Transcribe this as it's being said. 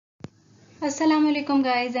Assalamualaikum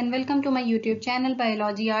guys, and welcome to my YouTube channel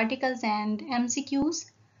Biology Articles and MCQs.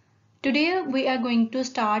 Today we are going to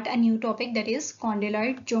start a new topic, that is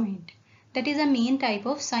condyloid joint. That is a main type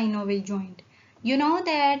of synovial joint. You know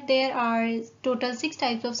that there are total 6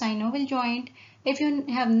 types of synovial joint. If you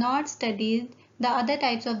have not studied the other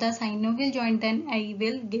types of the synovial joint, then I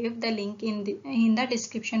will give the link in the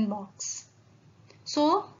description box.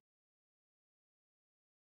 So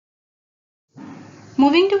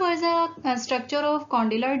moving towards the structure of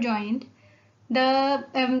condyloid joint, the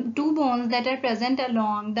two bones that are present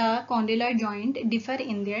along the condyloid joint differ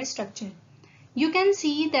in their structure. You can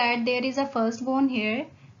see that there is a first bone here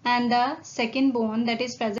and the second bone that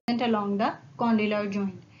is present along the condyloid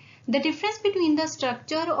joint. The difference between the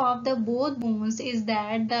structure of the both bones is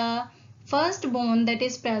that the first bone that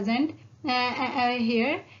is present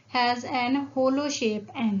here has an hollow shape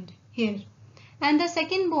end here, and the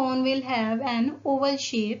second bone will have an oval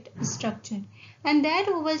shaped structure, and that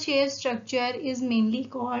oval shaped structure is mainly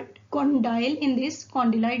called condyle in this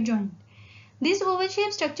condyloid joint. This oval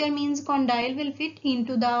shaped structure means condyle will fit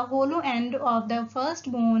into the hollow end of the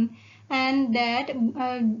first bone, and that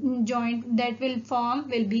joint that will form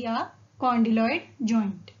will be a condyloid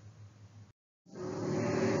joint.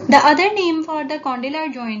 The other name for the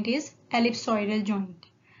condyloid joint is ellipsoidal joint.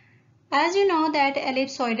 As you know that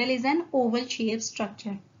ellipsoidal is an oval shaped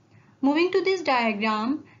structure. Moving to this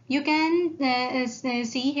diagram, you can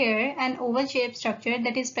see here an oval shaped structure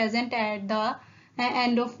that is present at the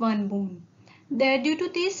end of one bone. Due to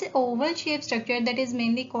this oval shaped structure that is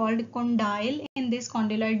mainly called condyle in this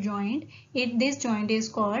condyloid joint, this joint is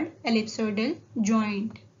called ellipsoidal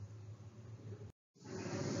joint.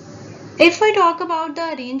 If we talk about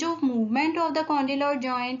the range of movement of the condyloid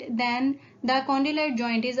joint, then the condyloid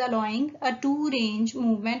joint is allowing a two-range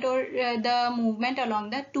movement, or the movement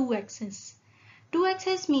along the two axis. Two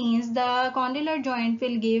axis means the condyloid joint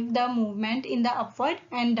will give the movement in the upward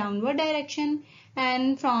and downward direction,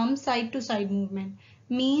 and from side to side movement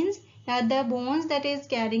means that the bones that is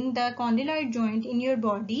carrying the condyloid joint in your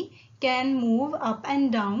body can move up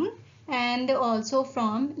and down, and also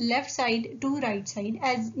from left side to right side.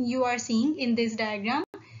 As you are seeing in this diagram,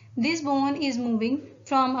 this bone is moving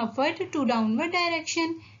from upward to downward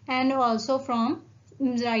direction and also from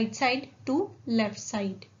right side to left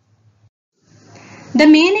side. The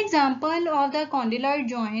main example of the condyloid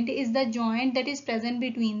joint is the joint that is present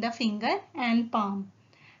between the finger and palm.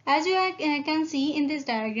 As you can see in this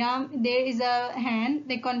diagram, there is a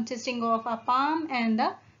hand consisting of a palm and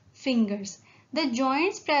the fingers. The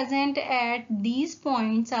joints present at these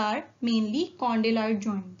points are mainly condyloid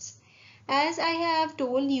joints. As I have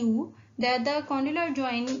told you that the condyloid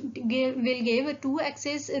joint will give a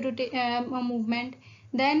two-axis movement,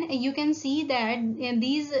 then you can see that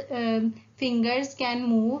these fingers can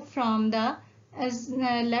move from the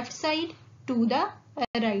left side to the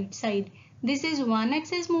right side. This is one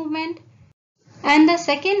axis movement, and the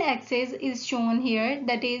second axis is shown here.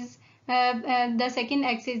 That is the second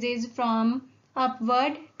axis is from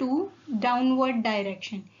upward to downward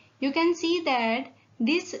direction. You can see that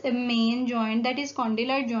this main joint, that is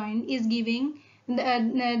condyloid joint, is giving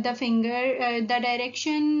the finger the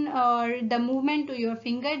direction or the movement to your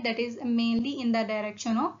finger, that is mainly in the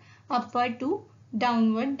direction of upward to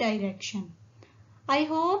downward direction. I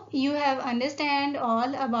hope you have understand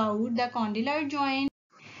all about the condyloid joint.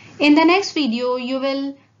 In the next video, you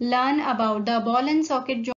will learn about the ball and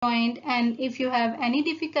socket joint, and if you have any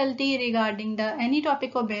difficulty regarding any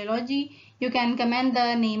topic of biology, you can comment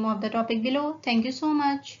the name of the topic below. Thank you so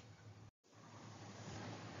much.